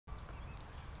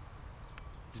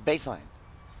This baseline.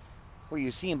 What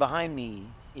you're seeing behind me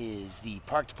is the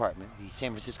park department, the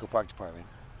San Francisco Park Department,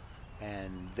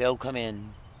 and they'll come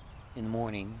in the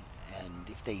morning, and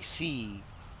if they see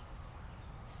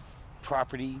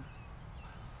property,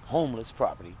 homeless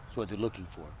property, is what they're looking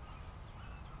for,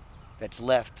 that's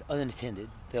left unattended,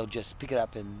 they'll just pick it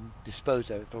up and dispose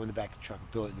of it, throw it in the back of the truck,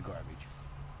 and throw it in the garbage.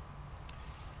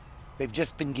 They've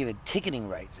just been given ticketing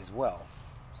rights as well,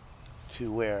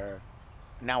 to where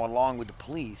now, along with the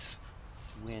police,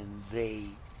 when they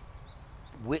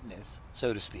witness,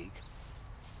 so to speak,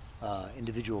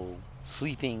 individual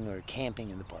sleeping or camping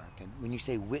in the park, and when you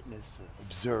say witness or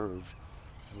observe,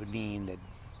 it would mean that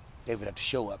they would have to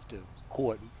show up to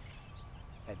court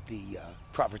at the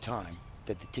proper time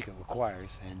that the ticket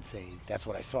requires and say, "That's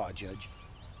what I saw, Judge."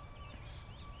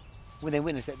 When they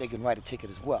witness that, they can write a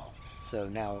ticket as well. So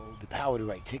now the power to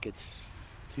write tickets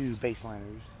to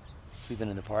baseliners sleeping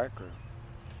in the park or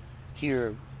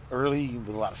here early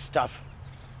with a lot of stuff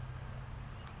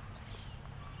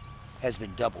has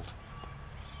been doubled.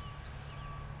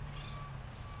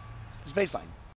 It's baseline.